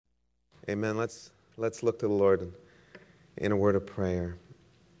Amen. Let's look to the Lord in a word of prayer.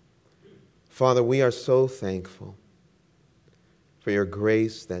 Father, we are so thankful for your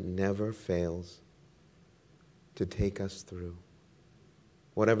grace that never fails to take us through.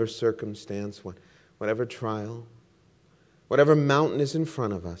 Whatever circumstance, whatever trial, whatever mountain is in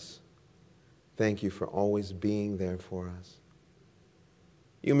front of us, thank you for always being there for us.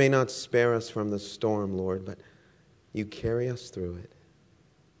 You may not spare us from the storm, Lord, but you carry us through it.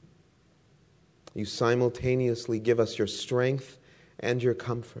 You simultaneously give us your strength and your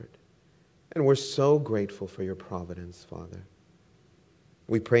comfort. And we're so grateful for your providence, Father.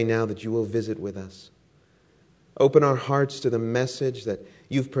 We pray now that you will visit with us. Open our hearts to the message that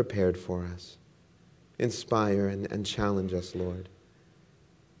you've prepared for us. Inspire and challenge us, Lord.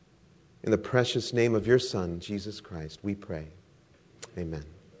 In the precious name of your Son, Jesus Christ, we pray. Amen.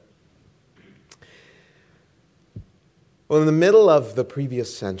 Well, in the middle of the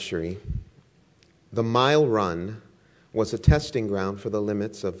previous century, the mile run was a testing ground for the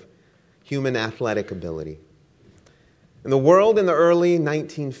limits of human athletic ability. And the world in the early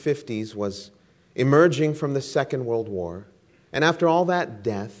 1950s was emerging from the Second World War. And after all that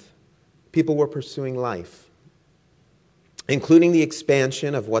death, people were pursuing life, including the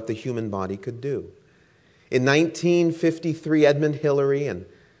expansion of what the human body could do. In 1953, Edmund Hillary and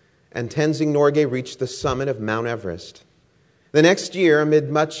Tenzing Norgay reached the summit of Mount Everest. The next year, amid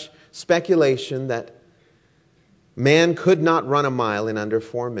much speculation that man could not run a mile in under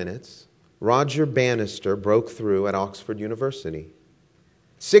 4 minutes, Roger Bannister broke through at Oxford University.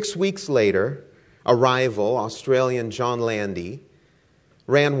 6 weeks later, a rival, Australian John Landy,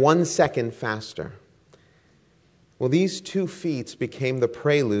 ran 1 second faster. Well, these two feats became the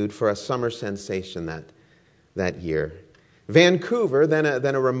prelude for a summer sensation that year. Vancouver, then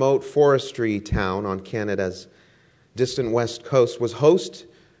a remote forestry town on Canada's distant west coast, was host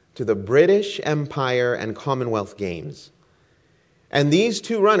to the British Empire and Commonwealth Games. And these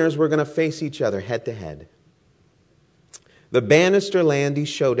two runners were going to face each other head to head. The Bannister-Landy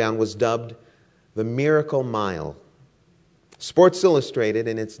showdown was dubbed the Miracle Mile. Sports Illustrated,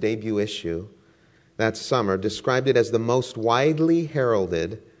 in its debut issue that summer, described it as the most widely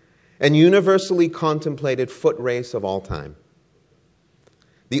heralded and universally contemplated foot race of all time.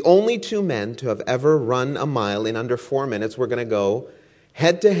 The only two men to have ever run a mile in under 4 minutes were going to go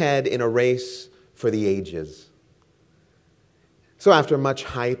head-to-head in a race for the ages. So after much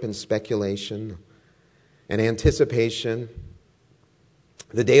hype and speculation and anticipation,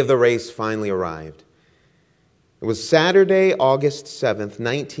 the day of the race finally arrived. It was Saturday, August 7th,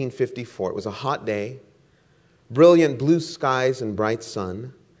 1954. It was a hot day, brilliant blue skies and bright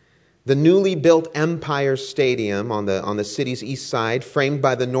sun. The newly built Empire Stadium on the city's east side, framed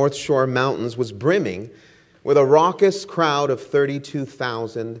by the North Shore Mountains, was brimming with a raucous crowd of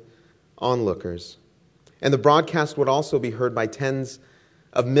 32,000 onlookers. And the broadcast would also be heard by tens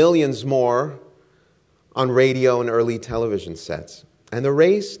of millions more on radio and early television sets. And the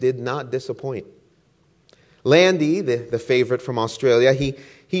race did not disappoint. Landy, the favorite from Australia,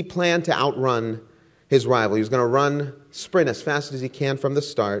 he planned to outrun his rival. He was going to sprint as fast as he can from the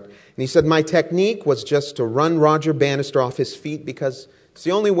start. And he said, my technique was just to run Roger Bannister off his feet because it's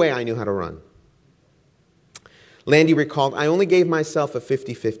the only way I knew how to run. Landy recalled, I only gave myself a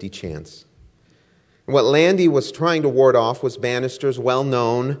 50-50 chance. And what Landy was trying to ward off was Bannister's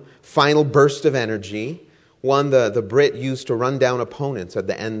well-known final burst of energy, one the Brit used to run down opponents at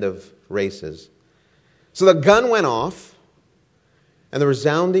the end of races. So the gun went off, and the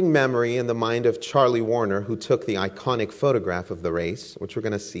resounding memory in the mind of Charlie Warner, who took the iconic photograph of the race, which we're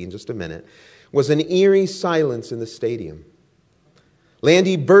going to see in just a minute, was an eerie silence in the stadium.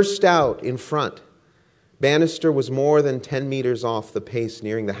 Landy burst out in front. Bannister was more than 10 meters off the pace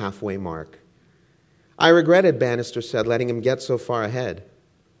nearing the halfway mark. I regretted, Bannister said, letting him get so far ahead.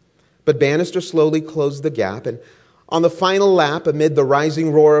 But Bannister slowly closed the gap, and on the final lap, amid the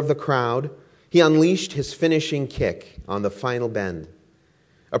rising roar of the crowd, he unleashed his finishing kick on the final bend.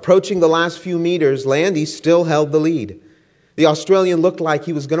 Approaching the last few meters, Landy still held the lead. The Australian looked like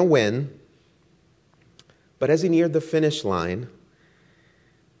he was going to win. But as he neared the finish line,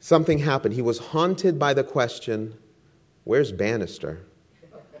 something happened. He was haunted by the question, where's Bannister?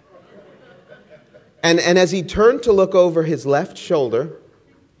 And as he turned to look over his left shoulder,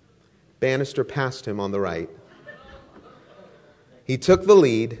 Bannister passed him on the right. He took the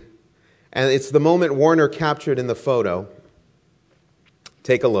lead, and it's the moment Warner captured in the photo.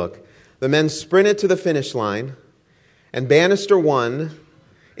 Take a look. The men sprinted to the finish line, and Bannister won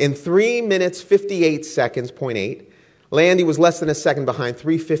in 3 minutes, 58 seconds, .8. Landy was less than a second behind,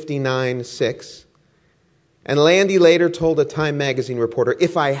 3:59.6. And Landy later told a Time magazine reporter,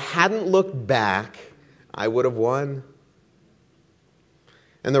 "If I hadn't looked back, I would have won."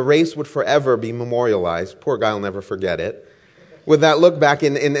 And the race would forever be memorialized. Poor guy will never forget it. With that look back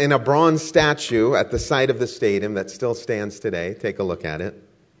in a bronze statue at the site of the stadium that still stands today. Take a look at it.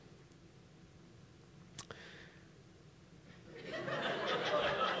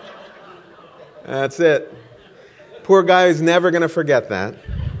 That's it. Poor guy is never going to forget that.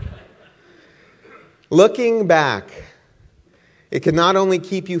 Looking back, it can not only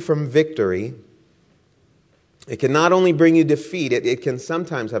keep you from victory, it can not only bring you defeat, it can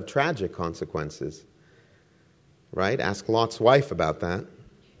sometimes have tragic consequences. Right? Ask Lot's wife about that.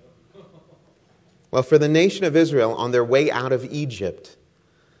 Well, for the nation of Israel, on their way out of Egypt,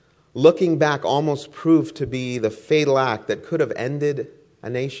 looking back almost proved to be the fatal act that could have ended a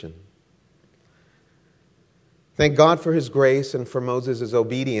nation. Thank God for His grace and for Moses'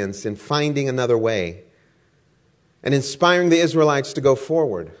 obedience in finding another way and inspiring the Israelites to go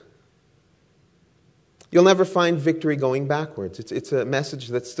forward. You'll never find victory going backwards. It's a message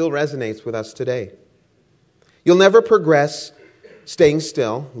that still resonates with us today. You'll never progress staying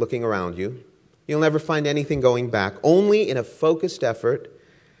still, looking around you. You'll never find anything going back. Only in a focused effort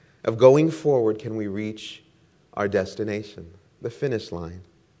of going forward can we reach our destination, the finish line.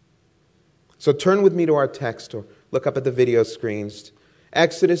 So turn with me to our text or look up at the video screens.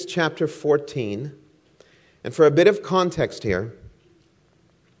 Exodus chapter 14. And for a bit of context here,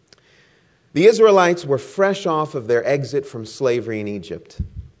 the Israelites were fresh off of their exit from slavery in Egypt.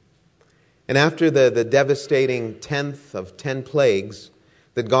 And after the devastating 10th of 10 plagues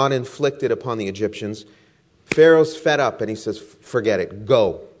that God inflicted upon the Egyptians, Pharaoh's fed up and he says, "Forget it,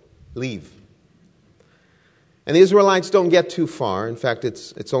 go, leave." And the Israelites don't get too far. In fact,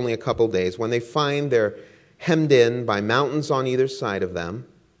 it's only a couple days when they find they're hemmed in by mountains on either side of them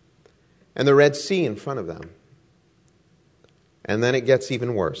and the Red Sea in front of them. And then it gets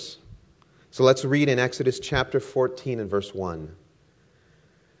even worse. So let's read in Exodus chapter 14 and verse 1.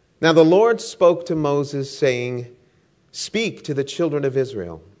 Now the Lord spoke to Moses, saying, "Speak to the children of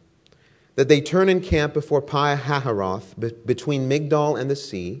Israel, that they turn and camp before Pi-hahiroth, between Migdol and the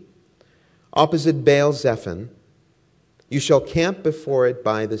sea, opposite Baal-zephon. You shall camp before it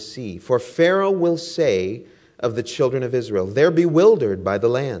by the sea. For Pharaoh will say of the children of Israel, they're bewildered by the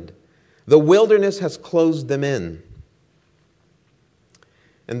land. The wilderness has closed them in."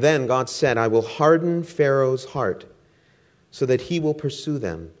 And then God said, "I will harden Pharaoh's heart so that he will pursue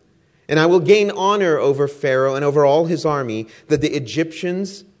them. And I will gain honor over Pharaoh and over all his army, that the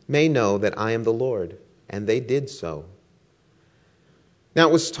Egyptians may know that I am the Lord." And they did so. Now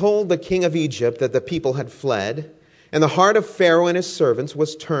it was told the king of Egypt that the people had fled, and the heart of Pharaoh and his servants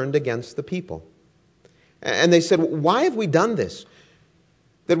was turned against the people. And they said, "Why have we done this,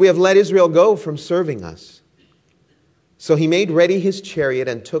 that we have let Israel go from serving us?" So he made ready his chariot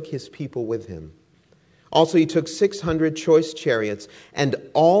and took his people with him. Also he took 600 choice chariots and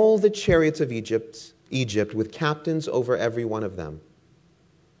all the chariots of Egypt with captains over every one of them.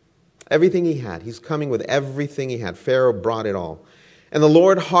 Everything he had. He's coming with everything he had. Pharaoh brought it all. And the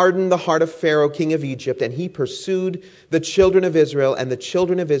Lord hardened the heart of Pharaoh, king of Egypt, and he pursued the children of Israel, and the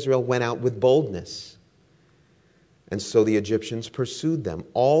children of Israel went out with boldness. And so the Egyptians pursued them,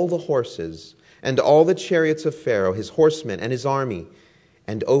 all the horses and all the chariots of Pharaoh, his horsemen and his army,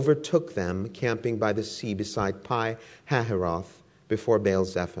 and overtook them, camping by the sea beside Pi-hahiroth before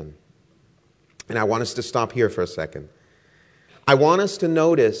Baal-zephon. And I want us to stop here for a second. I want us to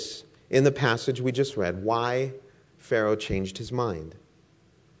notice in the passage we just read why Pharaoh changed his mind.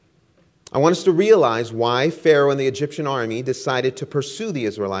 I want us to realize why Pharaoh and the Egyptian army decided to pursue the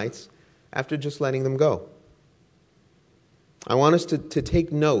Israelites after just letting them go. I want us to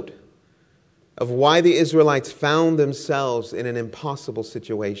take note of why the Israelites found themselves in an impossible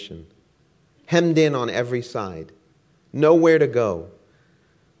situation, hemmed in on every side, nowhere to go.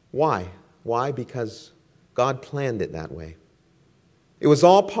 Why? Why? Because God planned it that way. It was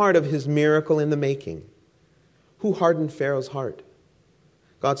all part of his miracle in the making. Who hardened Pharaoh's heart?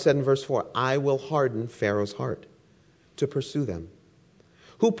 God said in verse 4, "I will harden Pharaoh's heart to pursue them."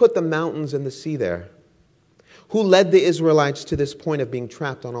 Who put the mountains and the sea there? Who led the Israelites to this point of being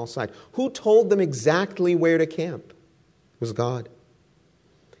trapped on all sides? Who told them exactly where to camp? It was God.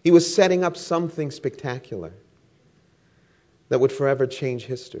 He was setting up something spectacular that would forever change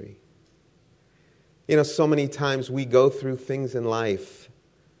history. You know, so many times we go through things in life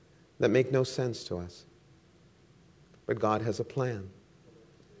that make no sense to us. But God has a plan.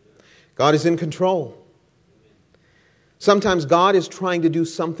 God is in control. Sometimes God is trying to do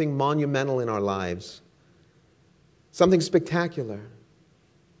something monumental in our lives, something spectacular.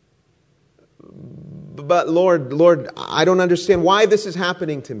 But Lord, I don't understand why this is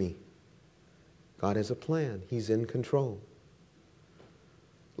happening to me. God has a plan. He's in control.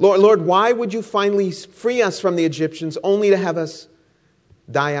 Lord, why would you finally free us from the Egyptians only to have us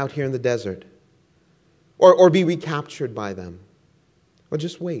die out here in the desert? Or be recaptured by them? Well,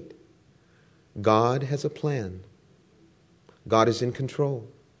 just wait. God has a plan. God is in control.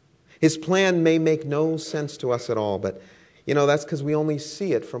 His plan may make no sense to us at all, but that's because we only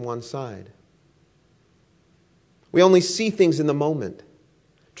see it from one side. We only see things in the moment.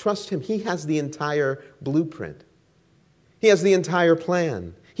 Trust Him. He has the entire blueprint. He has the entire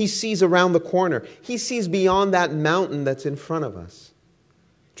plan. He sees around the corner. He sees beyond that mountain that's in front of us.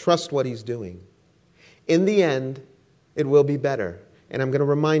 Trust what He's doing. In the end, it will be better. And I'm going to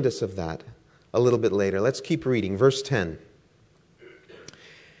remind us of that a little bit later. Let's keep reading. Verse 10.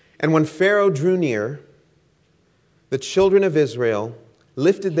 And when Pharaoh drew near, the children of Israel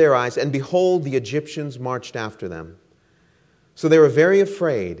lifted their eyes, and behold, the Egyptians marched after them. So they were very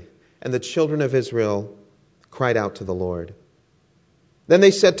afraid, and the children of Israel cried out to the Lord. Then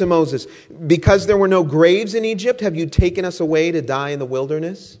they said to Moses, because there were no graves in Egypt, have you taken us away to die in the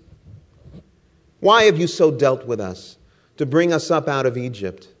wilderness? Why have you so dealt with us, to bring us up out of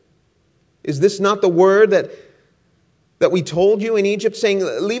Egypt? Is this not the word that we told you in Egypt, saying,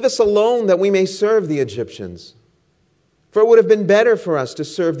 leave us alone that we may serve the Egyptians? For it would have been better for us to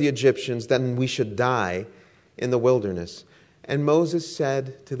serve the Egyptians than we should die in the wilderness. And Moses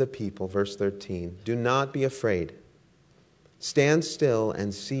said to the people, verse 13, do not be afraid. Stand still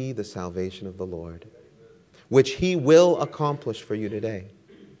and see the salvation of the Lord, which He will accomplish for you today.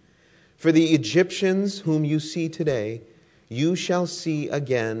 For the Egyptians whom you see today, you shall see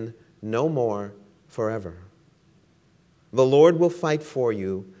again no more forever. The Lord will fight for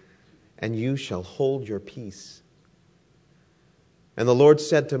you, and you shall hold your peace. And the Lord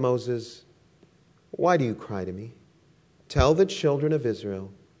said to Moses, why do you cry to me? Tell the children of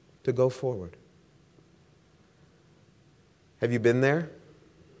Israel to go forward. Have you been there?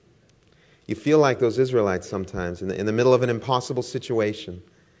 You feel like those Israelites sometimes in the middle of an impossible situation.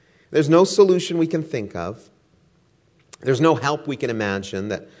 There's no solution we can think of. There's no help we can imagine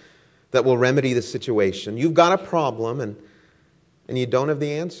that will remedy the situation. You've got a problem and you don't have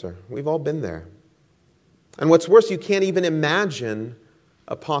the answer. We've all been there. And what's worse, you can't even imagine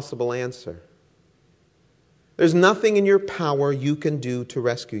a possible answer. There's nothing in your power you can do to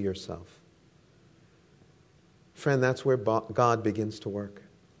rescue yourself. Friend, that's where God begins to work.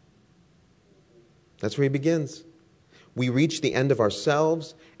 That's where He begins. We reach the end of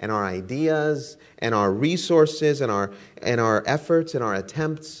ourselves and our ideas and our resources and our efforts and our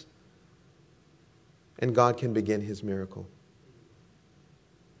attempts, and God can begin His miracle.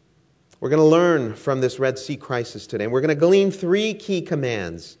 We're going to learn from this Red Sea crisis today. And we're going to glean 3 key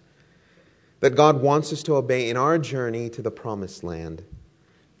commands that God wants us to obey in our journey to the Promised Land.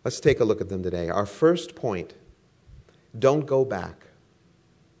 Let's take a look at them today. Our first point, don't go back.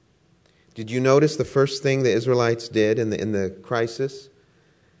 Did you notice the first thing the Israelites did in the crisis?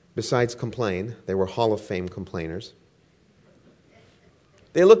 Besides complain, they were Hall of Fame complainers.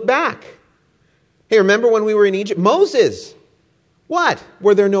 They looked back. Hey, remember when we were in Egypt? Moses! What?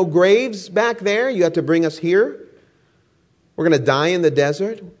 Were there no graves back there? You had to bring us here? We're going to die in the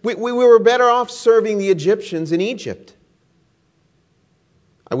desert? We were better off serving the Egyptians in Egypt.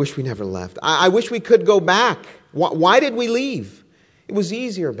 I wish we never left. I wish we could go back. Why did we leave? It was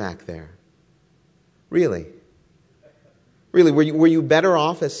easier back there. Really? Really, were you better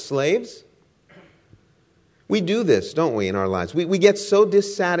off as slaves? We do this, don't we, in our lives? We get so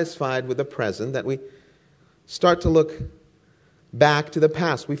dissatisfied with the present that we start to look back to the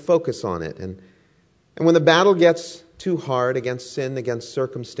past. We focus on it. And when the battle gets too hard against sin, against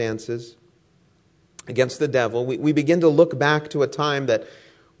circumstances, against the devil, we begin to look back to a time that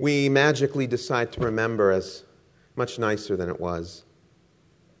we magically decide to remember as much nicer than it was.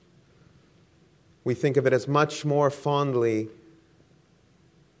 We think of it as much more fondly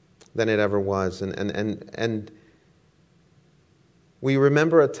than it ever was. And we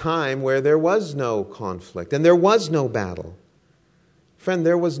remember a time where there was no conflict and there was no battle. Friend,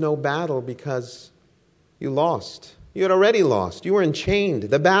 there was no battle because you lost. You had already lost. You were enchained.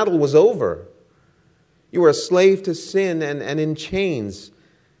 The battle was over. You were a slave to sin and in chains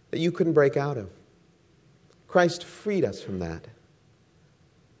that you couldn't break out of. Christ freed us from that.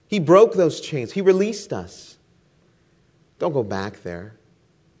 He broke those chains. He released us. Don't go back there.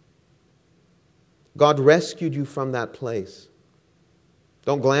 God rescued you from that place.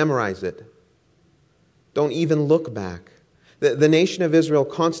 Don't glamorize it. Don't even look back. The nation of Israel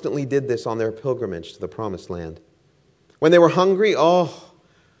constantly did this on their pilgrimage to the Promised Land. When they were hungry,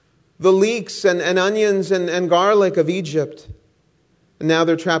 the leeks and onions and garlic of Egypt. And now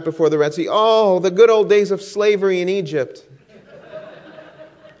they're trapped before the Red Sea. Oh, the good old days of slavery in Egypt.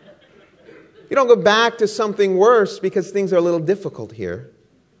 You don't go back to something worse because things are a little difficult here.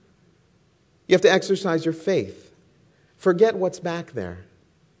 You have to exercise your faith. Forget what's back there.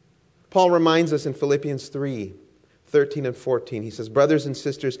 Paul reminds us in Philippians 3:13 and 14. He says, "Brothers and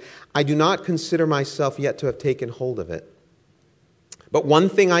sisters, I do not consider myself yet to have taken hold of it. But one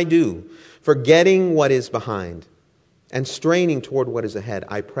thing I do, forgetting what is behind and straining toward what is ahead,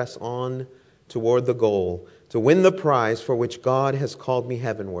 I press on toward the goal to win the prize for which God has called me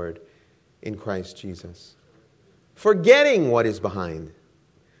heavenward in Christ Jesus." Forgetting what is behind.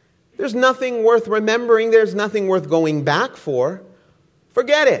 There's nothing worth remembering. There's nothing worth going back for.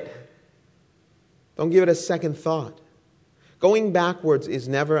 Forget it. Don't give it a second thought. Going backwards is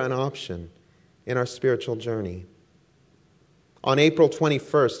never an option in our spiritual journey. On April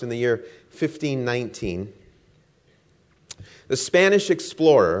 21st in the year 1519, the Spanish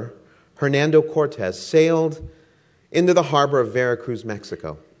explorer Hernando Cortez sailed into the harbor of Veracruz,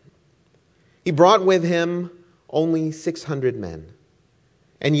 Mexico. He brought with him only 600 men.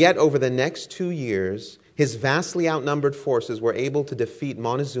 And yet, over the next 2 years, his vastly outnumbered forces were able to defeat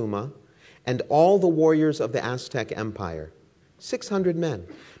Montezuma and all the warriors of the Aztec Empire. 600 men,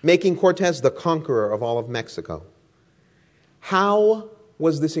 making Cortez the conqueror of all of Mexico. How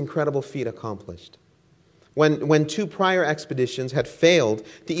was this incredible feat accomplished? When 2 prior expeditions had failed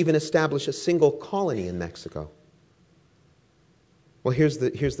to even establish a single colony in Mexico. Well, here's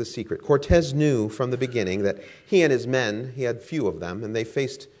the secret. Cortez knew from the beginning that he and his men, he had few of them, and they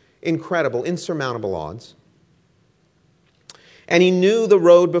faced incredible, insurmountable odds. And he knew the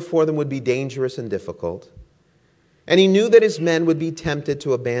road before them would be dangerous and difficult. And he knew that his men would be tempted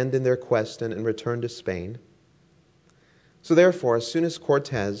to abandon their quest and return to Spain. So therefore, as soon as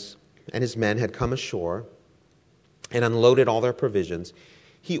Cortez and his men had come ashore and unloaded all their provisions,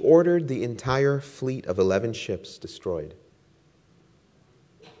 he ordered the entire fleet of 11 ships destroyed.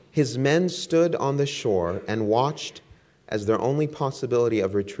 His men stood on the shore and watched as their only possibility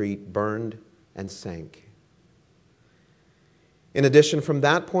of retreat burned and sank. In addition, from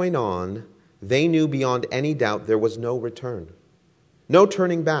that point on, they knew beyond any doubt there was no return. No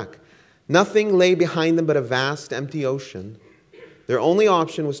turning back. Nothing lay behind them but a vast, empty ocean. Their only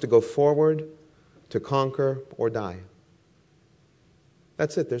option was to go forward, to conquer, or die.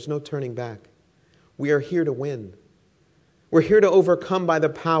 That's it. There's no turning back. We are here to win. We're here to overcome by the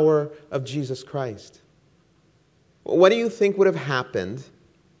power of Jesus Christ. What do you think would have happened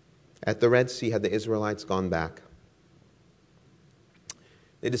at the Red Sea had the Israelites gone back?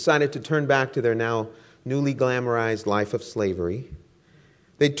 They decided to turn back to their now newly glamorized life of slavery.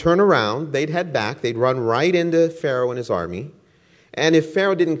 They'd turn around, they'd head back, they'd run right into Pharaoh and his army. And if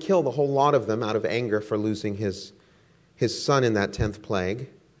Pharaoh didn't kill the whole lot of them out of anger for losing his son in that 10th plague,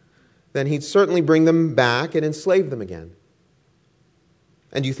 then he'd certainly bring them back and enslave them again.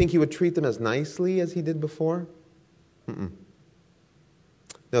 And do you think he would treat them as nicely as he did before? No,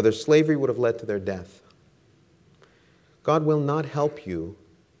 their slavery would have led to their death. God will not help you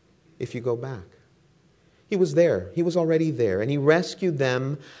if you go back. He was there. He was already there. And he rescued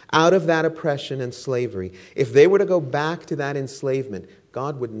them out of that oppression and slavery. If they were to go back to that enslavement,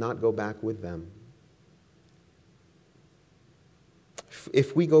 God would not go back with them.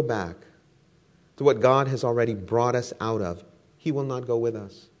 If we go back to what God has already brought us out of, He will not go with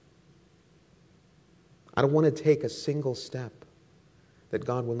us. I don't want to take a single step that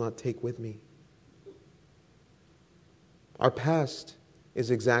God will not take with me. Our past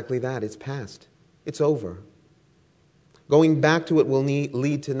is exactly that. It's past. It's over. Going back to it will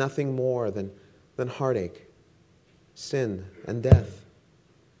lead to nothing more than heartache, sin, and death.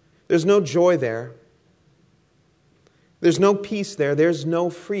 There's no joy there. There's no peace there. There's no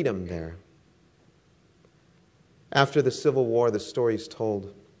freedom there. After the Civil War, the story is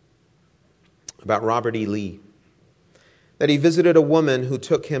told about Robert E. Lee, that he visited a woman who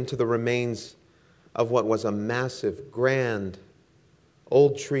took him to the remains of what was a massive, grand,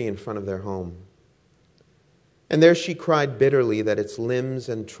 old tree in front of their home. And there she cried bitterly that its limbs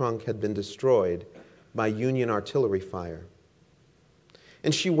and trunk had been destroyed by Union artillery fire.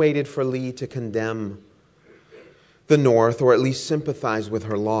 And she waited for Lee to condemn the North, or at least sympathize with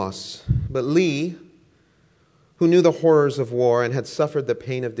her loss. But Lee, who knew the horrors of war and had suffered the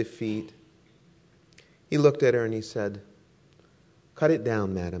pain of defeat, he looked at her and he said, "Cut it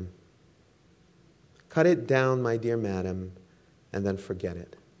down, madam. Cut it down, my dear madam, and then forget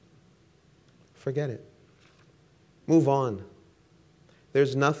it. Forget it. Move on.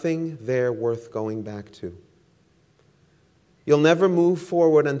 There's nothing there worth going back to. You'll never move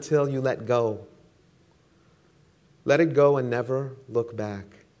forward until you let go. Let it go and never look back.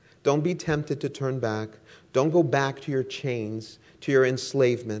 Don't be tempted to turn back. Don't go back to your chains, to your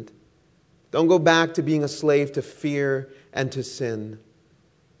enslavement. Don't go back to being a slave to fear and to sin.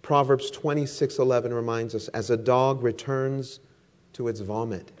 Proverbs 26:11 reminds us, as a dog returns to its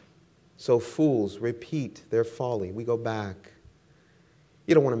vomit, so fools repeat their folly. We go back.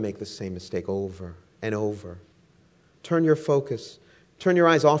 You don't want to make the same mistake over and over. Turn your focus, turn your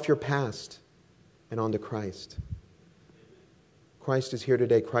eyes off your past and onto Christ. Christ is here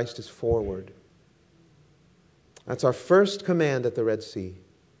today. Christ is forward. That's our first command at the Red Sea.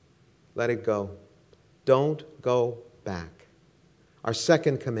 Let it go. Don't go back. Our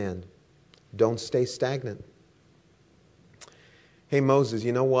second command, don't stay stagnant. Hey, Moses,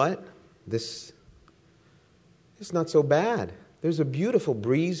 you know what? This is not so bad. There's a beautiful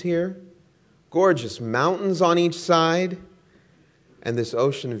breeze here, gorgeous mountains on each side, and this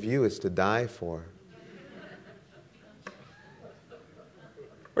ocean view is to die for.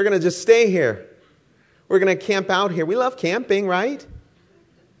 We're going to just stay here. We're going to camp out here. We love camping, right?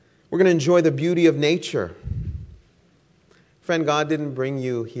 We're going to enjoy the beauty of nature. Friend, God didn't bring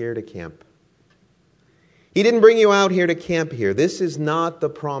you here to camp. He didn't bring you out here to camp here. This is not the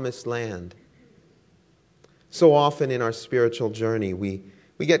promised land. So often in our spiritual journey, we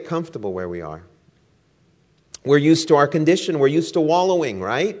get comfortable where we are. We're used to our condition. We're used to wallowing,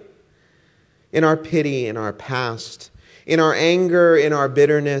 right? In our pity, in our past, in our anger, in our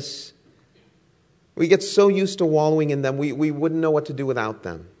bitterness. We get so used to wallowing in them, we wouldn't know what to do without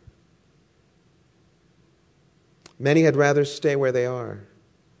them. Many had rather stay where they are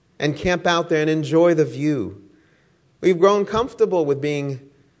and camp out there and enjoy the view. We've grown comfortable with being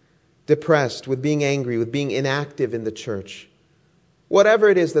depressed, with being angry, with being inactive in the church. Whatever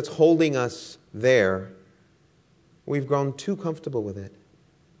it is that's holding us there, we've grown too comfortable with it.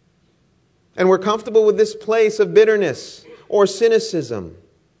 And we're comfortable with this place of bitterness or cynicism.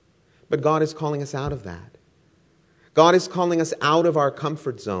 But God is calling us out of that. God is calling us out of our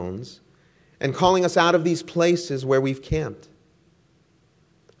comfort zones and calling us out of these places where we've camped.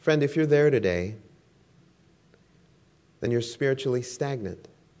 Friend, if you're there today, then you're spiritually stagnant.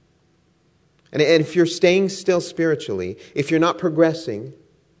 And if you're staying still spiritually, if you're not progressing,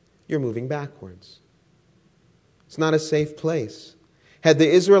 you're moving backwards. It's not a safe place. Had the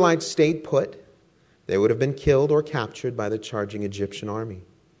Israelites stayed put, they would have been killed or captured by the charging Egyptian army.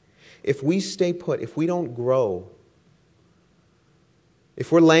 If we stay put, if we don't grow,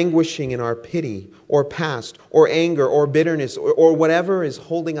 if we're languishing in our pity or past or anger or bitterness or whatever is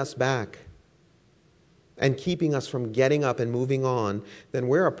holding us back and keeping us from getting up and moving on, then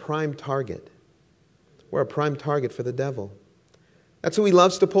we're a prime target. We're a prime target for the devil. That's who he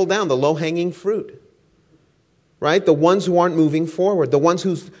loves to pull down, the low-hanging fruit. Right? The ones who aren't moving forward, the ones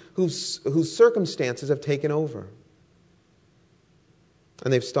whose circumstances have taken over.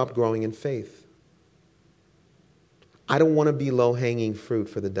 And they've stopped growing in faith. I don't want to be low-hanging fruit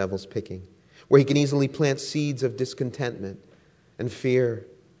for the devil's picking, where he can easily plant seeds of discontentment and fear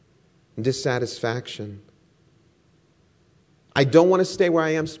and dissatisfaction. I don't want to stay where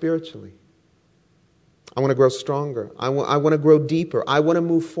I am spiritually. I want to grow stronger. I want to grow deeper. I want to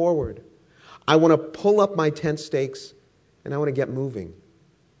move forward. I want to pull up my tent stakes and I want to get moving.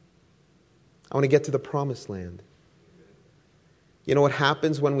 I want to get to the promised land. You know what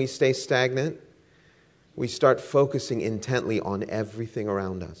happens when we stay stagnant? We start focusing intently on everything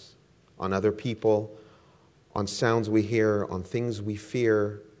around us, on other people, on sounds we hear, on things we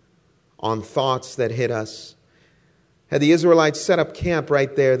fear, on thoughts that hit us. Had the Israelites set up camp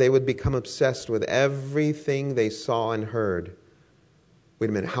right there, they would become obsessed with everything they saw and heard. Wait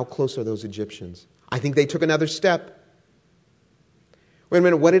a minute, how close are those Egyptians? I think they took another step. Wait a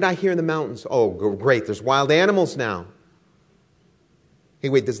minute, what did I hear in the mountains? Oh, great, there's wild animals now. Hey,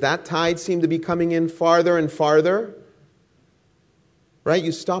 wait, does that tide seem to be coming in farther and farther? Right?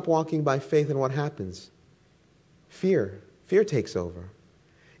 You stop walking by faith and what happens? Fear takes over.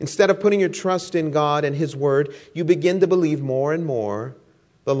 Instead of putting your trust in God and His Word, you begin to believe more and more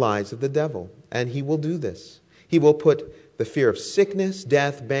the lies of the devil. And he will do this. He will put the fear of sickness,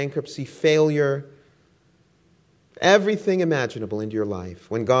 death, bankruptcy, failure, everything imaginable into your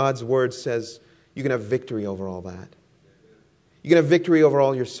life. When God's Word says you can have victory over all that. You can have victory over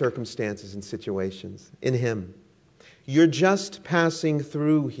all your circumstances and situations in Him. You're just passing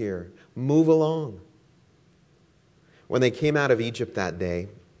through here. Move along. When they came out of Egypt that day,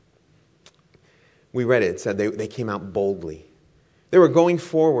 we read it said they came out boldly. They were going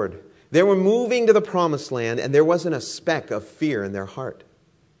forward. They were moving to the promised land, and there wasn't a speck of fear in their heart.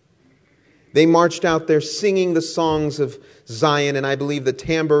 They marched out there singing the songs of Zion, and I believe the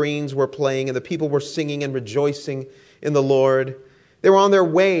tambourines were playing, and the people were singing and rejoicing in the Lord. They were on their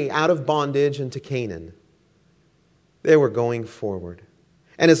way out of bondage into Canaan. They were going forward.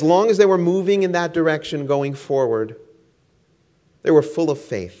 And as long as they were moving in that direction, going forward, they were full of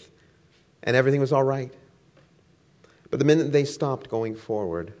faith, and everything was all right. But the minute they stopped going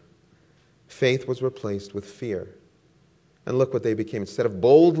forward, faith was replaced with fear. And look what they became. Instead of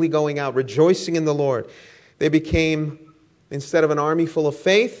boldly going out, rejoicing in the Lord, they became, instead of an army full of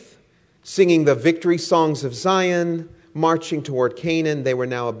faith, singing the victory songs of Zion, marching toward Canaan, they were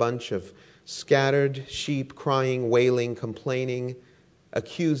now a bunch of scattered sheep, crying, wailing, complaining,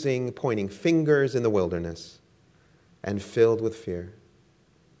 accusing, pointing fingers in the wilderness, and filled with fear.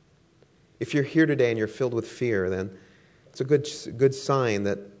 If you're here today and you're filled with fear, then it's a good sign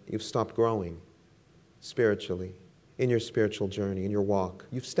that you've stopped growing spiritually, in your spiritual journey, in your walk.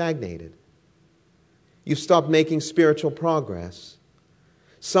 You've stagnated. You've stopped making spiritual progress.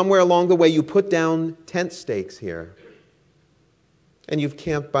 Somewhere along the way, you put down tent stakes here, and you've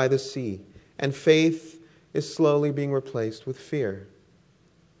camped by the sea, and faith is slowly being replaced with fear.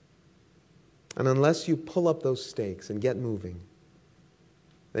 And unless you pull up those stakes and get moving,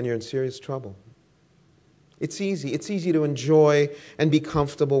 then you're in serious trouble. It's easy to enjoy and be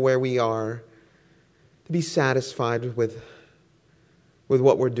comfortable where we are, to be satisfied with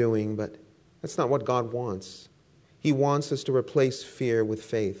what we're doing, but that's not what God wants. He wants us to replace fear with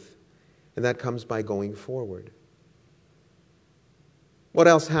faith, and that comes by going forward. What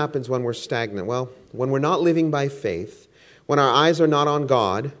else happens when we're stagnant? Well, when we're not living by faith, when our eyes are not on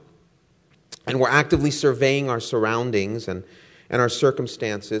God, and we're actively surveying our surroundings and our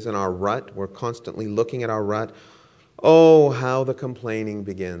circumstances and our rut, we're constantly looking at our rut, oh, how the complaining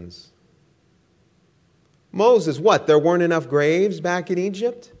begins. Moses, what? There weren't enough graves back in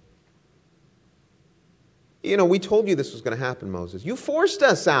Egypt? You know, we told you this was going to happen, Moses. You forced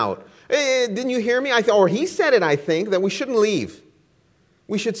us out. Didn't you hear me? Or he said it, I think, that we shouldn't leave.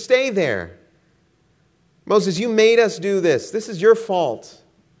 We should stay there. Moses, you made us do this. This is your fault.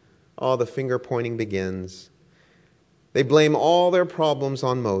 Oh, the finger pointing begins. They blame all their problems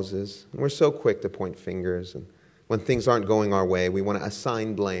on Moses. And we're so quick to point fingers. And when things aren't going our way, we want to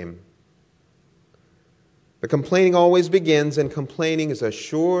assign blame. The complaining always begins, and complaining is a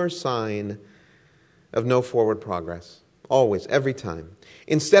sure sign of no forward progress. Always, every time.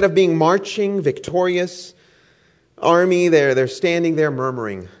 Instead of being marching, victorious army, they're standing there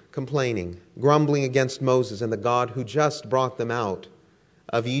murmuring, complaining, grumbling against Moses and the God who just brought them out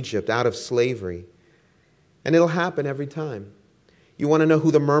of Egypt, out of slavery. And it'll happen every time. You want to know who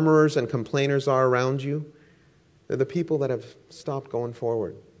the murmurers and complainers are around you? They're the people that have stopped going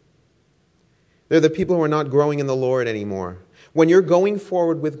forward. They're the people who are not growing in the Lord anymore. When you're going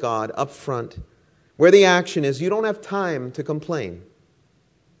forward with God up front, where the action is, you don't have time to complain.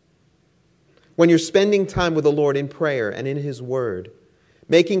 When you're spending time with the Lord in prayer and in His Word,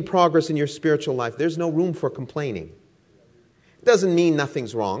 making progress in your spiritual life, there's no room for complaining. It doesn't mean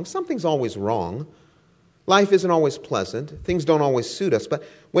nothing's wrong. Something's always wrong. Life isn't always pleasant. Things don't always suit us. But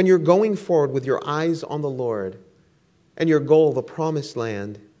when you're going forward with your eyes on the Lord and your goal, the promised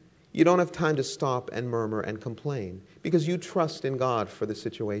land, you don't have time to stop and murmur and complain because you trust in God for the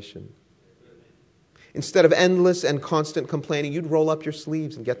situation. Instead of endless and constant complaining, you'd roll up your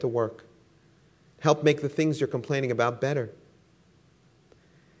sleeves and get to work. Help make the things you're complaining about better.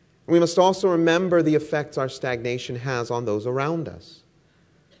 We must also remember the effects our stagnation has on those around us.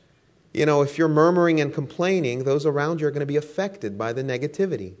 You know, if you're murmuring and complaining, those around you are going to be affected by the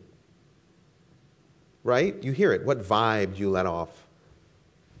negativity. Right? You hear it. What vibe do you let off?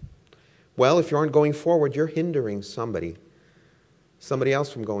 Well, if you aren't going forward, you're hindering somebody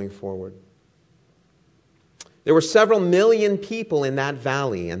else from going forward. There were several million people in that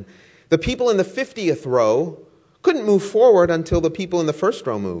valley, and the people in the 50th row couldn't move forward until the people in the first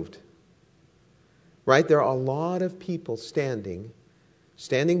row moved. Right? There are a lot of people standing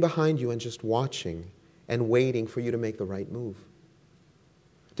behind you and just watching and waiting for you to make the right move.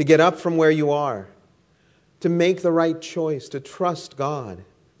 To get up from where you are, to make the right choice, to trust God.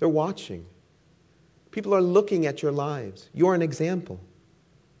 They're watching. People are looking at your lives. You're an example.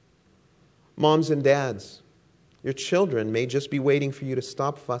 Moms and dads, your children may just be waiting for you to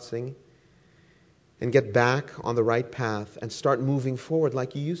stop fussing and get back on the right path and start moving forward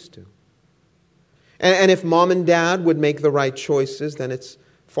like you used to. And if mom and dad would make the right choices, then it's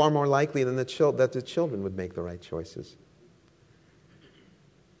far more likely that the children would make the right choices.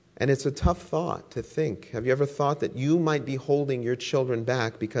 And it's a tough thought to think. Have you ever thought that you might be holding your children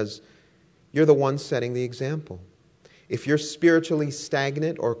back because you're the one setting the example? If you're spiritually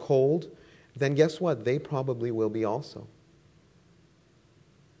stagnant or cold, then guess what? They probably will be also.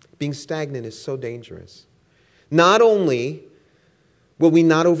 Being stagnant is so dangerous. Not only will we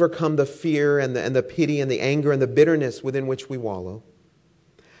not overcome the fear and the pity and the anger and the bitterness within which we wallow,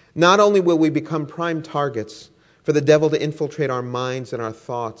 not only will we become prime targets for the devil to infiltrate our minds and our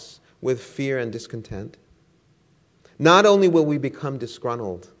thoughts with fear and discontent, not only will we become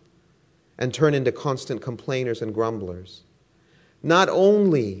disgruntled and turn into constant complainers and grumblers, not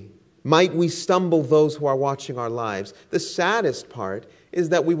only might we stumble those who are watching our lives, the saddest part is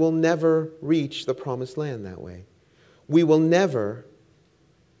that we will never reach the promised land that way. We will never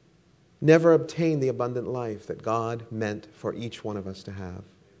obtain the abundant life that God meant for each one of us to have.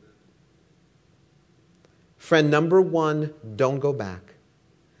 Friend, number one, don't go back.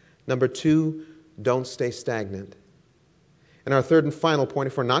 Number two, don't stay stagnant. And our third and final point,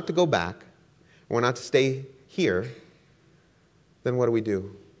 if we're not to go back, and we're not to stay here, then what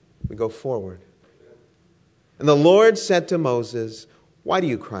do? We go forward. And the Lord said to Moses, "Why do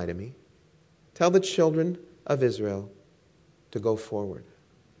you cry to me? Tell the children of Israel to go forward."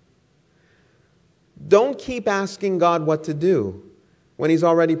 Don't keep asking God what to do when He's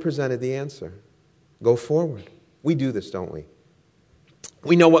already presented the answer. Go forward. We do this, don't we?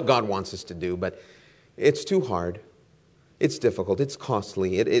 We know what God wants us to do, but it's too hard. It's difficult. It's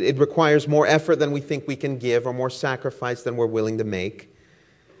costly. It requires more effort than we think we can give, or more sacrifice than we're willing to make.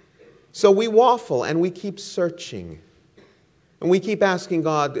 So we waffle and we keep searching. And we keep asking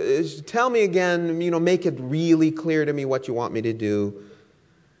God, tell me again, make it really clear to me what you want me to do.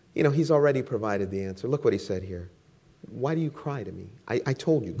 He's already provided the answer. Look what He said here. Why do you cry to me? I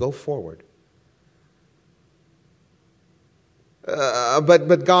told you, go forward.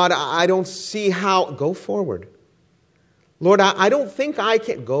 But God, I don't see how. Go forward. Lord, I don't think I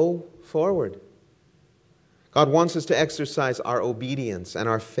can. Go forward. God wants us to exercise our obedience and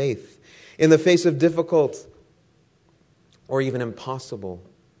our faith in the face of difficult or even impossible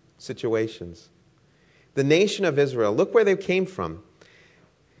situations. The nation of Israel, look where they came from.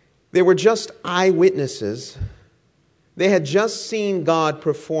 They were just eyewitnesses. They had just seen God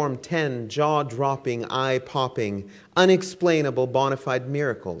perform 10 jaw-dropping, eye-popping, unexplainable, bona fide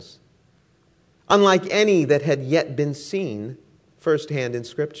miracles, unlike any that had yet been seen firsthand in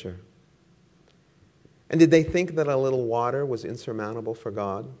Scripture. And did they think that a little water was insurmountable for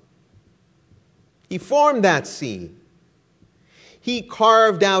God? He formed that sea. He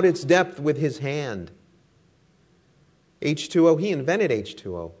carved out its depth with His hand. H2O, He invented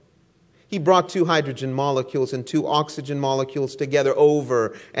H2O. He brought 2 hydrogen molecules and 2 oxygen molecules together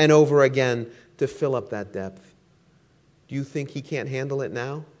over and over again to fill up that depth. Do you think He can't handle it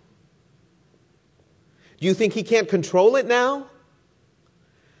now? Do you think He can't control it now?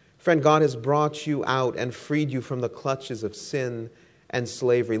 Friend, God has brought you out and freed you from the clutches of sin and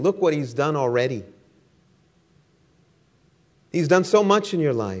slavery. Look what He's done already. He's done so much in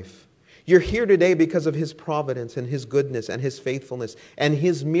your life. You're here today because of His providence and His goodness and His faithfulness and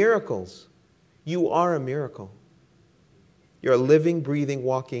His miracles. You are a miracle. You're a living, breathing,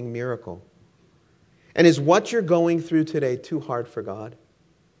 walking miracle. And is what you're going through today too hard for God?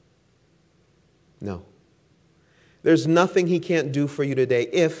 No. There's nothing He can't do for you today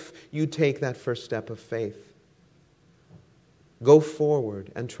if you take that first step of faith. Go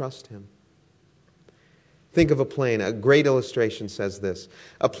forward and trust Him. Think of a plane. A great illustration says this.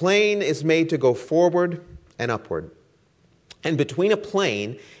 A plane is made to go forward and upward. And between a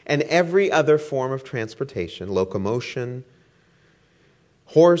plane and every other form of transportation, locomotion,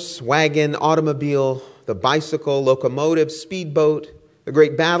 horse, wagon, automobile, the bicycle, locomotive, speedboat, the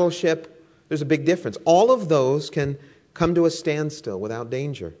great battleship, there's a big difference. All of those can come to a standstill without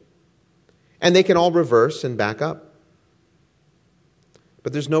danger. And they can all reverse and back up.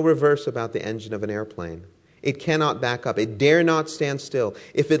 But there's no reverse about the engine of an airplane. It cannot back up. It dare not stand still.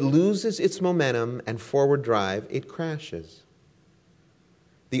 If it loses its momentum and forward drive, it crashes.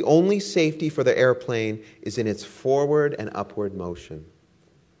 The only safety for the airplane is in its forward and upward motion.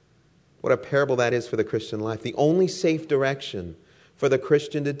 What a parable that is for the Christian life. The only safe direction for the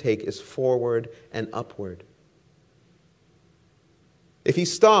Christian to take is forward and upward. If he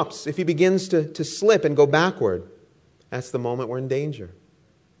stops, if he begins to slip and go backward, that's the moment we're in danger.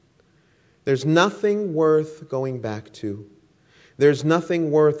 There's nothing worth going back to. There's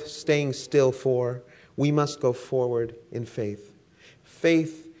nothing worth staying still for. We must go forward in faith.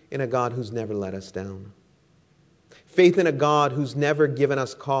 Faith in a God who's never let us down. Faith in a God who's never given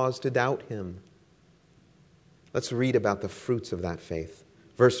us cause to doubt Him. Let's read about the fruits of that faith.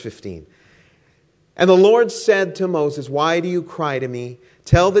 Verse 15. And the Lord said to Moses, "Why do you cry to me?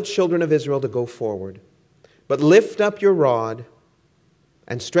 Tell the children of Israel to go forward. But lift up your rod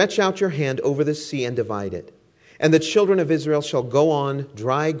and stretch out your hand over the sea and divide it. And the children of Israel shall go on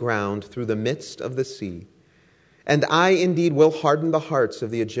dry ground through the midst of the sea. And I indeed will harden the hearts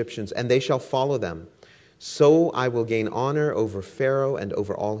of the Egyptians, and they shall follow them. So I will gain honor over Pharaoh and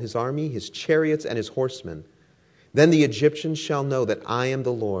over all his army, his chariots and his horsemen. Then the Egyptians shall know that I am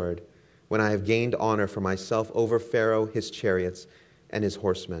the Lord, when I have gained honor for myself over Pharaoh, his chariots, and his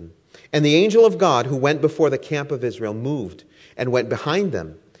horsemen. And the angel of God who went before the camp of Israel moved and went behind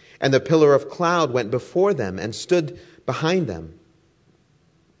them. And the pillar of cloud went before them and stood behind them.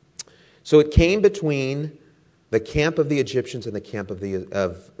 So it came between the camp of the Egyptians and the camp of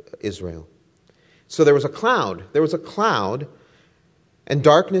Israel. So there was a cloud. There was a cloud and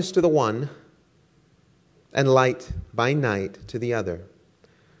darkness to the one and light by night to the other,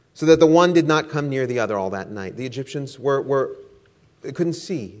 so that the one did not come near the other all that night. The Egyptians couldn't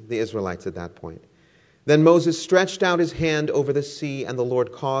see the Israelites at that point. Then Moses stretched out his hand over the sea, and the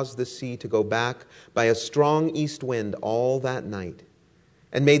Lord caused the sea to go back by a strong east wind all that night,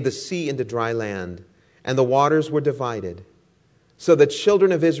 and made the sea into dry land, and the waters were divided. So the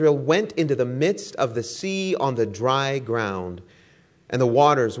children of Israel went into the midst of the sea on the dry ground, and the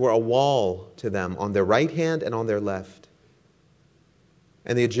waters were a wall to them on their right hand and on their left.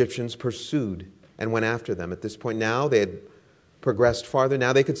 And the Egyptians pursued and went after them. At this point now, they had progressed farther.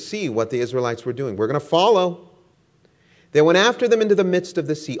 Now they could see what the Israelites were doing. We're going to follow. They went after them into the midst of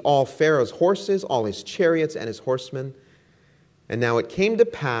the sea, all Pharaoh's horses, all his chariots, and his horsemen. And now it came to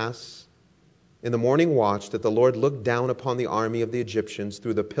pass in the morning watch that the Lord looked down upon the army of the Egyptians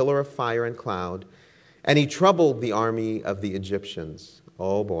through the pillar of fire and cloud, and he troubled the army of the Egyptians.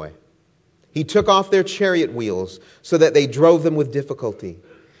 Oh boy. He took off their chariot wheels so that they drove them with difficulty.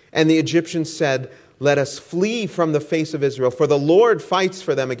 And the Egyptians said, "Let us flee from the face of Israel, for the Lord fights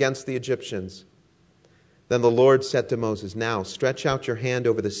for them against the Egyptians." Then the Lord said to Moses, "Now stretch out your hand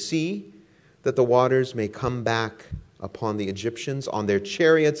over the sea, that the waters may come back upon the Egyptians, on their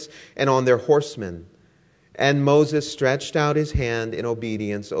chariots and on their horsemen." And Moses stretched out his hand in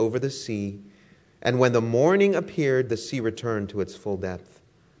obedience over the sea, and when the morning appeared, the sea returned to its full depth,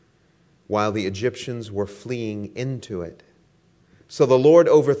 while the Egyptians were fleeing into it. So the Lord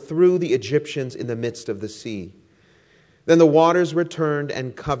overthrew the Egyptians in the midst of the sea. Then the waters returned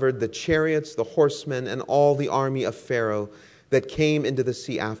and covered the chariots, the horsemen, and all the army of Pharaoh that came into the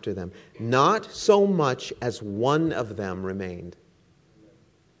sea after them. Not so much as one of them remained.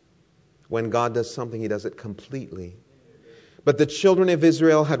 When God does something, he does it completely. But the children of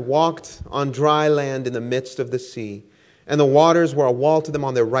Israel had walked on dry land in the midst of the sea, and the waters were a wall to them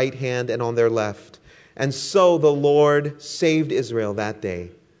on their right hand and on their left. And so the Lord saved Israel that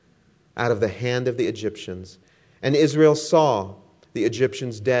day out of the hand of the Egyptians. And Israel saw the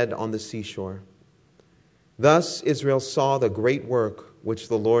Egyptians dead on the seashore. Thus Israel saw the great work which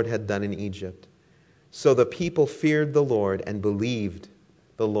the Lord had done in Egypt. So the people feared the Lord and believed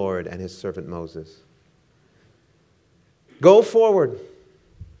the Lord and his servant Moses. Go forward.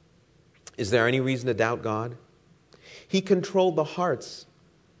 Is there any reason to doubt God? He controlled the hearts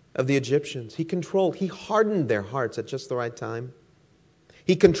of the Egyptians. He hardened their hearts at just the right time.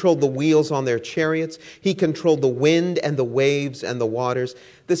 He controlled the wheels on their chariots. He controlled the wind and the waves and the waters.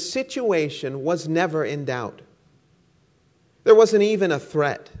 The situation was never in doubt. There wasn't even a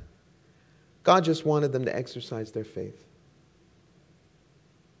threat. God just wanted them to exercise their faith.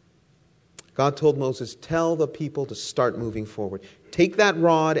 God told Moses, tell the people to start moving forward. Take that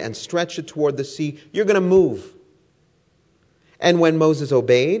rod and stretch it toward the sea. You're going to move. And when Moses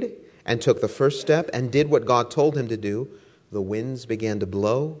obeyed and took the first step and did what God told him to do, the winds began to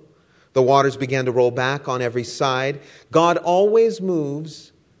blow. The waters began to roll back on every side. God always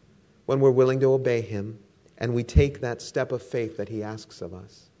moves when we're willing to obey him and we take that step of faith that he asks of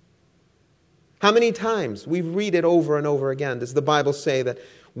us. How many times? We read it over and over again. Does the Bible say that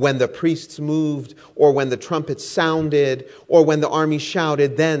when the priests moved, or when the trumpets sounded, or when the army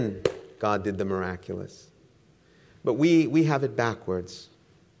shouted, then God did the miraculous? But we have it backwards.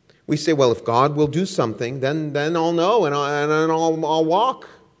 We say, well, if God will do something, then I'll know and I'll walk.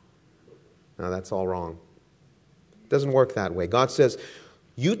 No, that's all wrong. It doesn't work that way. God says,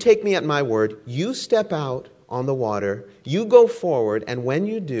 you take me at my word, you step out on the water, you go forward, and when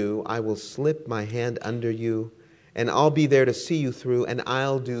you do, I will slip my hand under you, and I'll be there to see you through, and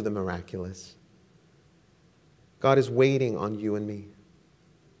I'll do the miraculous. God is waiting on you and me.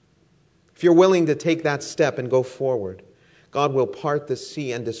 If you're willing to take that step and go forward, God will part the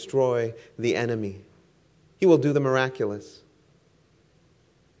sea and destroy the enemy. He will do the miraculous.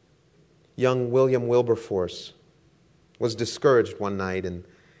 Young William Wilberforce was discouraged one night in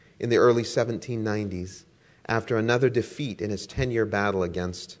the early 1790s after another defeat in his 10-year battle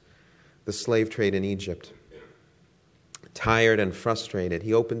against the slave trade in Egypt. Tired and frustrated,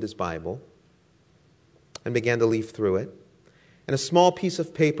 he opened his Bible and began to leaf through it, and a small piece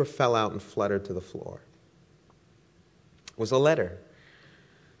of paper fell out and fluttered to the floor. It was a letter.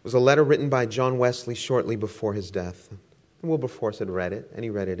 It was a letter written by John Wesley shortly before his death. And Wilberforce had read it, and he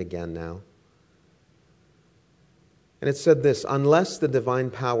read it again now. And it said this: "Unless the divine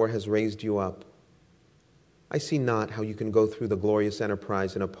power has raised you up, I see not how you can go through the glorious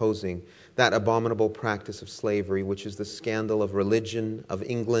enterprise in opposing that abominable practice of slavery, which is the scandal of religion, of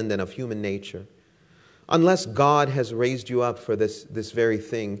England, and of human nature. Unless God has raised you up for this very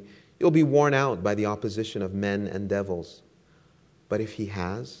thing, you'll be worn out by the opposition of men and devils. But if He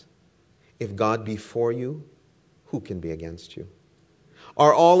has, if God be for you, who can be against you?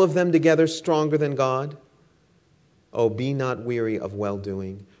 Are all of them together stronger than God? Oh, be not weary of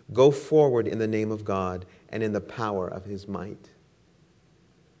well-doing. Go forward in the name of God and in the power of His might."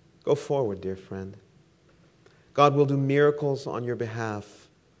 Go forward, dear friend. God will do miracles on your behalf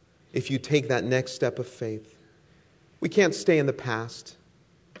if you take that next step of faith. We can't stay in the past.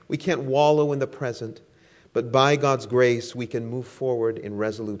 We can't wallow in the present. But by God's grace, we can move forward in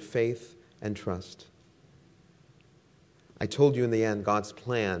resolute faith and trust. I told you in the end, God's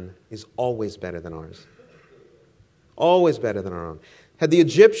plan is always better than ours. Always better than our own. Had the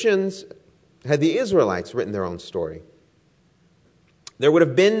Israelites written their own story, there would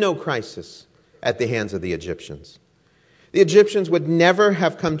have been no crisis at the hands of the Egyptians. The Egyptians would never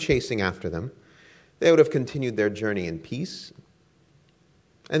have come chasing after them. They would have continued their journey in peace,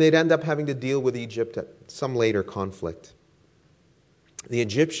 and they'd end up having to deal with Egypt at some later conflict. The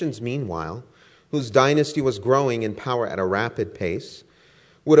Egyptians, meanwhile, whose dynasty was growing in power at a rapid pace,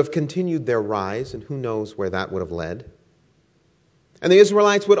 would have continued their rise, and who knows where that would have led. And the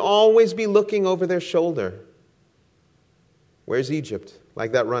Israelites would always be looking over their shoulder. Where's Egypt?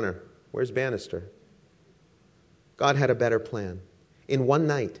 Like that runner. Where's Bannister? God had a better plan. In one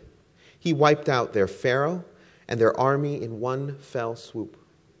night, He wiped out their Pharaoh and their army in one fell swoop.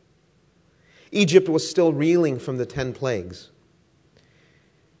 Egypt was still reeling from the 10 plagues.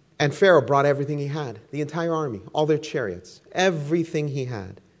 And Pharaoh brought everything he had, the entire army, all their chariots, everything he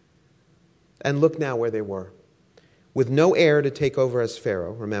had. And look now where they were. With no heir to take over as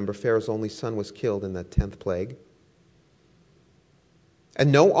Pharaoh. Remember, Pharaoh's only son was killed in that 10th plague.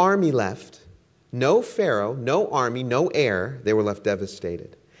 And no army left. No Pharaoh, no army, no heir. They were left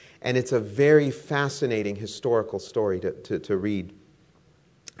devastated. And it's a very fascinating historical story to read.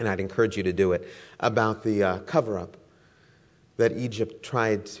 And I'd encourage you to do it, about the cover-up that Egypt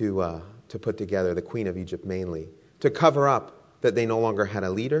tried to put together, the Queen of Egypt mainly, to cover up that they no longer had a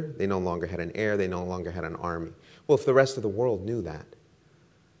leader, they no longer had an heir, they no longer had an army. Well, if the rest of the world knew that,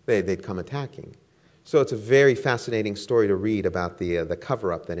 they'd come attacking. So it's a very fascinating story to read about the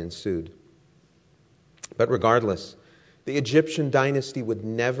cover-up that ensued. But regardless, the Egyptian dynasty would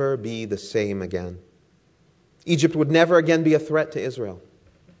never be the same again. Egypt would never again be a threat to Israel.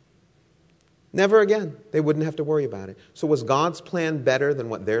 Never again. They wouldn't have to worry about it. So was God's plan better than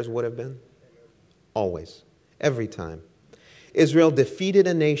what theirs would have been? Always. Every time. Israel defeated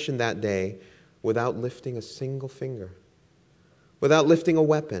a nation that day without lifting a single finger, without lifting a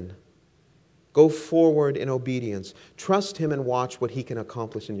weapon. Go forward in obedience. Trust Him and watch what He can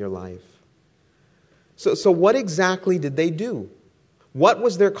accomplish in your life. So what exactly did they do? What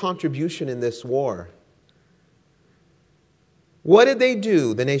was their contribution in this war? What did they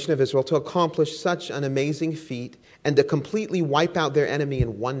do, the nation of Israel, to accomplish such an amazing feat and to completely wipe out their enemy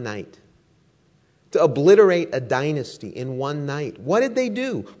in one night? To obliterate a dynasty in one night. What did they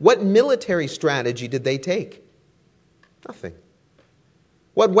do? What military strategy did they take? Nothing.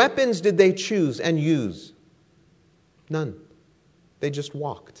 What weapons did they choose and use? None. They just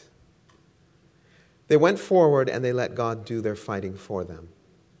walked. They went forward and they let God do their fighting for them.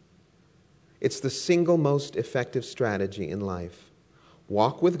 It's the single most effective strategy in life.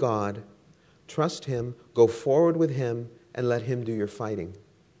 Walk with God, trust Him, go forward with Him, and let Him do your fighting.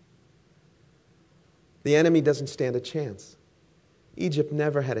 The enemy doesn't stand a chance. Egypt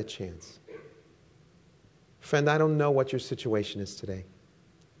never had a chance. Friend, I don't know what your situation is today.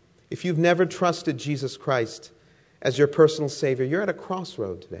 If you've never trusted Jesus Christ as your personal Savior, you're at a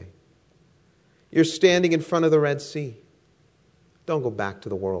crossroad today. You're standing in front of the Red Sea. Don't go back to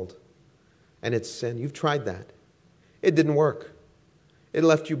the world and its sin. You've tried that. It didn't work. It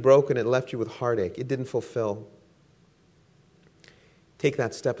left you broken. It left you with heartache. It didn't fulfill. Take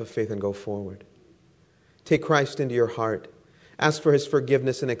that step of faith and go forward. Take Christ into your heart. Ask for His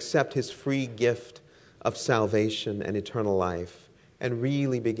forgiveness and accept His free gift of salvation and eternal life and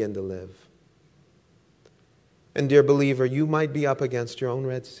really begin to live. And dear believer, you might be up against your own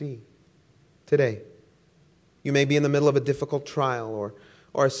Red Sea today. You may be in the middle of a difficult trial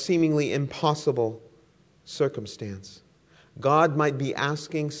or a seemingly impossible circumstance. God might be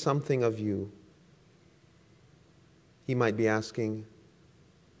asking something of you. He might be asking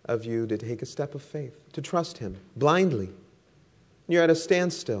of you to take a step of faith, to trust Him blindly. You're at a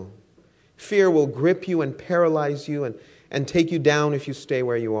standstill. Fear will grip you and paralyze you and take you down if you stay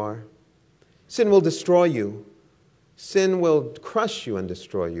where you are. Sin will destroy you. Sin will crush you and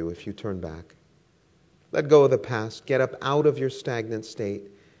destroy you if you turn back. Let go of the past. Get up out of your stagnant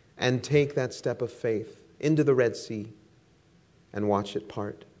state and take that step of faith into the Red Sea and watch it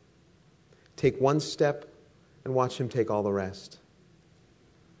part. Take one step and watch Him take all the rest.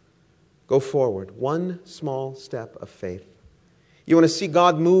 Go forward. One small step of faith. You want to see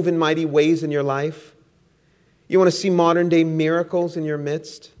God move in mighty ways in your life? You want to see modern day miracles in your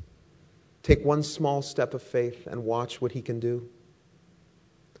midst? Take one small step of faith and watch what He can do.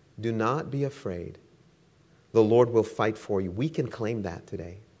 Do not be afraid. The Lord will fight for you. We can claim that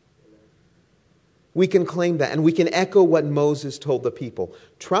today. We can claim that, and we can echo what Moses told the people.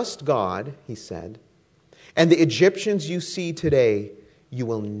 Trust God, he said, and the Egyptians you see today, you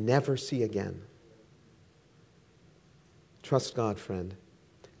will never see again. Trust God, friend.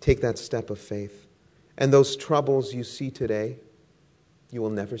 Take that step of faith. And those troubles you see today, you will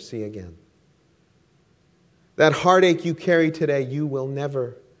never see again. That heartache you carry today, you will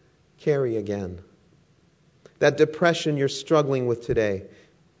never carry again. That depression you're struggling with today,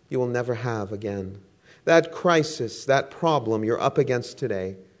 you will never have again. That crisis, that problem you're up against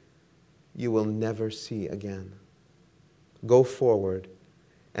today, you will never see again. Go forward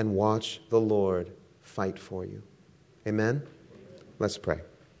and watch the Lord fight for you. Amen? Let's pray.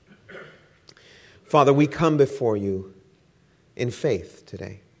 Father, we come before you in faith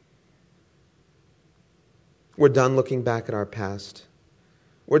today. We're done looking back at our past.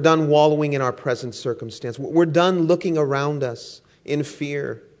 We're done wallowing in our present circumstance. We're done looking around us in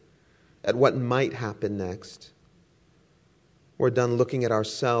fear at what might happen next. We're done looking at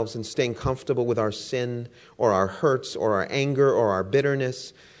ourselves and staying comfortable with our sin or our hurts or our anger or our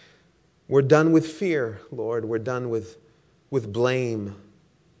bitterness. We're done with fear, Lord. We're done with blame.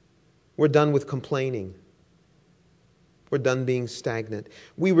 We're done with complaining. We're done being stagnant.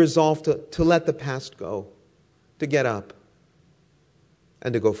 We resolve to let the past go, to get up,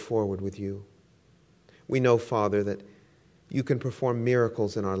 and to go forward with you. We know, Father, that you can perform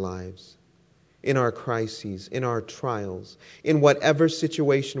miracles in our lives, in our crises, in our trials, in whatever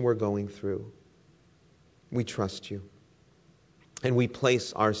situation we're going through. We trust you. And we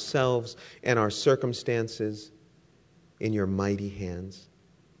place ourselves and our circumstances in your mighty hands.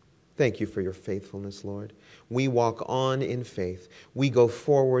 Thank you for your faithfulness, Lord. We walk on in faith. We go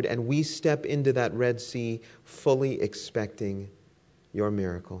forward and we step into that Red Sea fully expecting your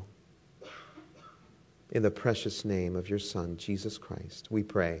miracle. In the precious name of your Son, Jesus Christ, we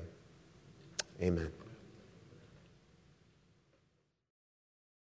pray. Amen.